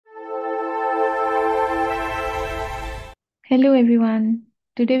Hello everyone.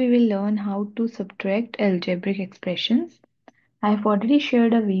 Today we will learn how to subtract algebraic expressions. I have already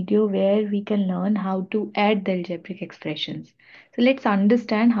shared a video where we can learn how to add the algebraic expressions. So let's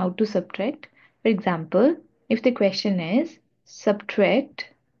understand how to subtract. For example, if the question is subtract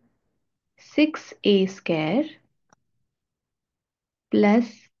 6a square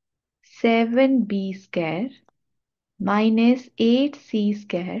plus 7b square minus 8c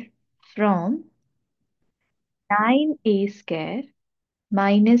square from 9a square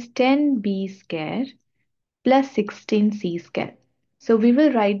minus 10b square plus 16c square. So we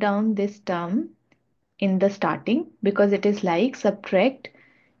will write down this term in the starting because it is like subtract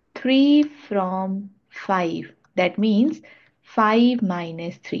 3 from 5. That means 5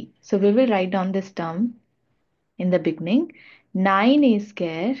 minus 3. So we will write down this term in the beginning. 9a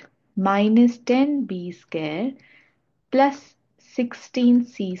square minus 10b square plus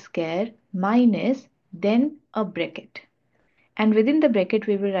 16c square minus then a bracket. And within the bracket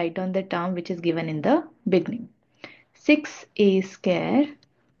we will write down the term which is given in the beginning. 6a square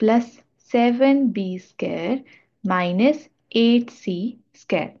plus 7b square minus 8c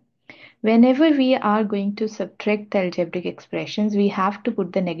square. Whenever we are going to subtract the algebraic expressions, we have to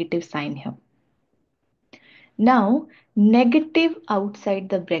put the negative sign here. Now, negative outside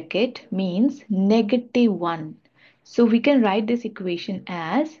the bracket means negative 1. So we can write this equation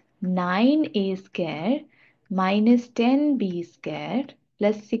as 9a square minus 10b square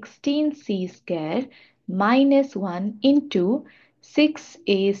plus 16c square minus 1 into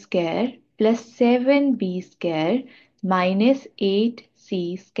 6a square plus 7b square minus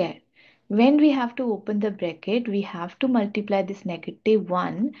 8c square. When we have to open the bracket, we have to multiply this negative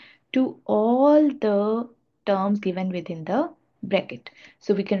 1 to all the terms given within the bracket.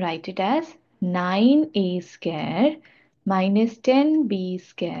 So we can write it as 9a square minus 10b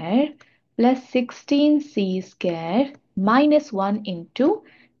square plus 16c square minus 1 into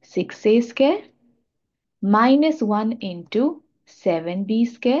 6a square minus 1 into 7b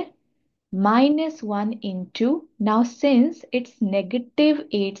square minus 1 into, now since it's negative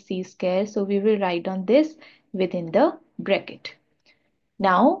 8c square, so we will write on this within the bracket.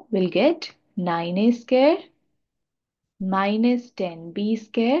 Now we'll get 9a square minus 10b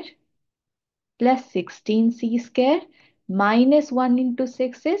square plus 16c square minus 1 into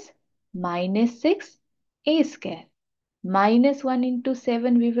 6 is minus 6a square. Minus 1 into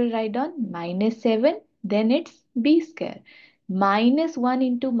 7 we will write on minus 7, then it's b square. Minus 1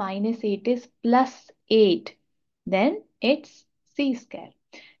 into minus 8 is plus 8, then it's c square.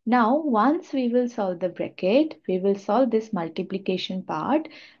 Now, once we will solve the bracket, we will solve this multiplication part.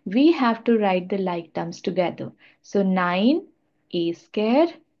 We have to write the like terms together. So, 9a square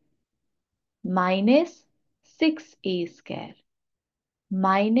minus 6a square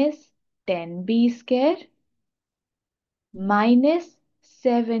minus 10b square minus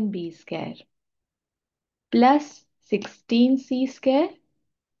 7b square plus 16c square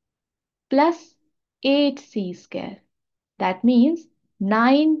plus 8c square. That means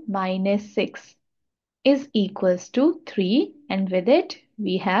 9 minus 6 is equals to 3, and with it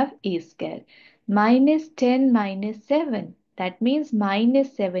we have a square. Minus 10 minus 7, that means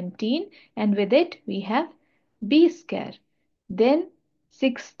minus 17, and with it we have b square. Then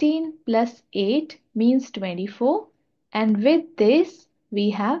 16 plus 8 means 24, and with this we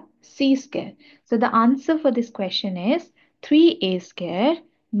have c square. So the answer for this question is 3a square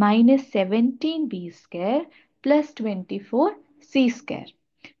minus 17b square plus 24c square.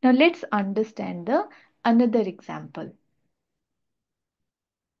 Now let's understand the another example.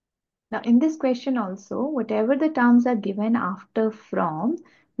 Now in this question also, whatever the terms are given after from,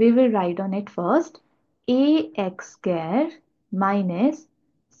 we will write on it first. Ax square minus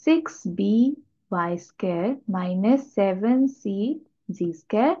 6by square minus 7cz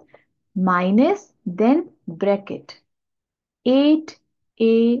square minus then bracket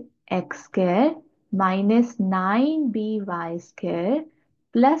 8ax square minus 9by square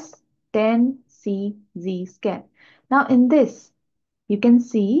plus 10cz square. Now in this, you can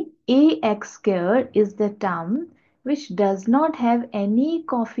see ax square is the term which does not have any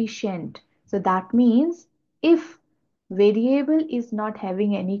coefficient. So that means if variable is not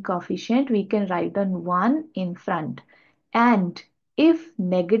having any coefficient, we can write on 1 in front. And if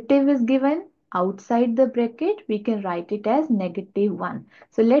negative is given outside the bracket, we can write it as negative 1.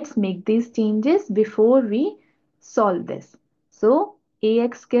 So let's make these changes before we solve this. So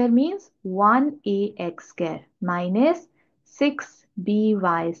ax square means 1ax square minus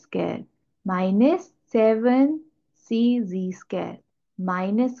 6by square minus 7cz square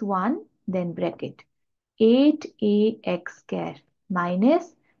minus 1, then bracket 8ax square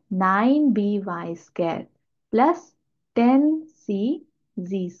minus 9by square plus 10c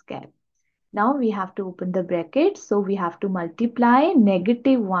z square. Now we have to open the bracket. So we have to multiply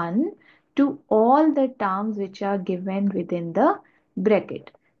 -1 to all the terms which are given within the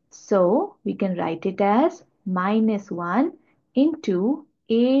bracket. So we can write it as -1 into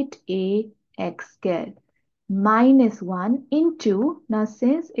 8ax square -1 into, now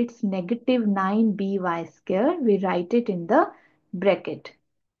since it's -9by square, we write it in the bracket.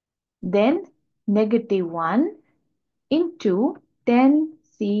 Then -1 into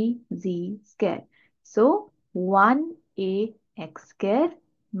 10cz square. So 1ax square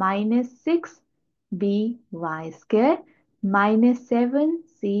minus 6by square minus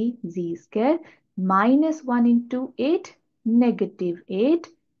 7cz square minus 1 into 8,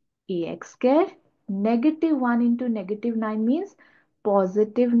 -8ax square. -1 into -9 means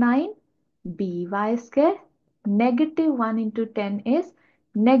 +9 by square. -1 into 10 is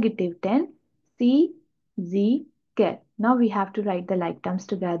 -10 c z square. Now we have to write the like terms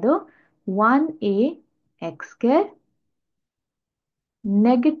together. 1a x square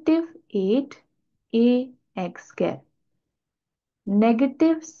 -8 a x square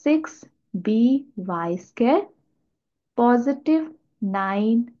 -6 by square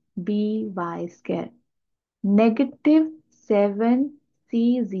 +9 by square -7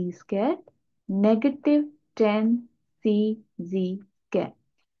 cz square -10 cz square,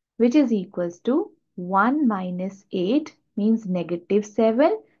 which is equals to 1 minus 8 means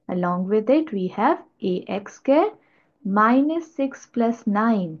 -7. Along with it we have ax square minus 6 plus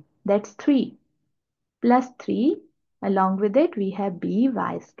 9, that's 3, plus 3. Along with it we have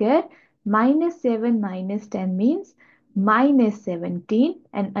by square minus 7 minus 10 means minus 17,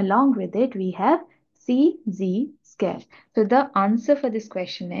 and along with it we have cz square. So the answer for this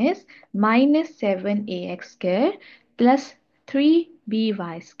question is minus 7ax square plus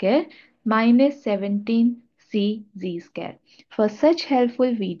 3by square minus 17cz square. For such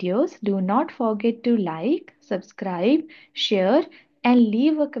helpful videos, do not forget to like, subscribe, share and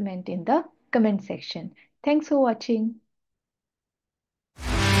leave a comment in the comment section. Thanks for watching.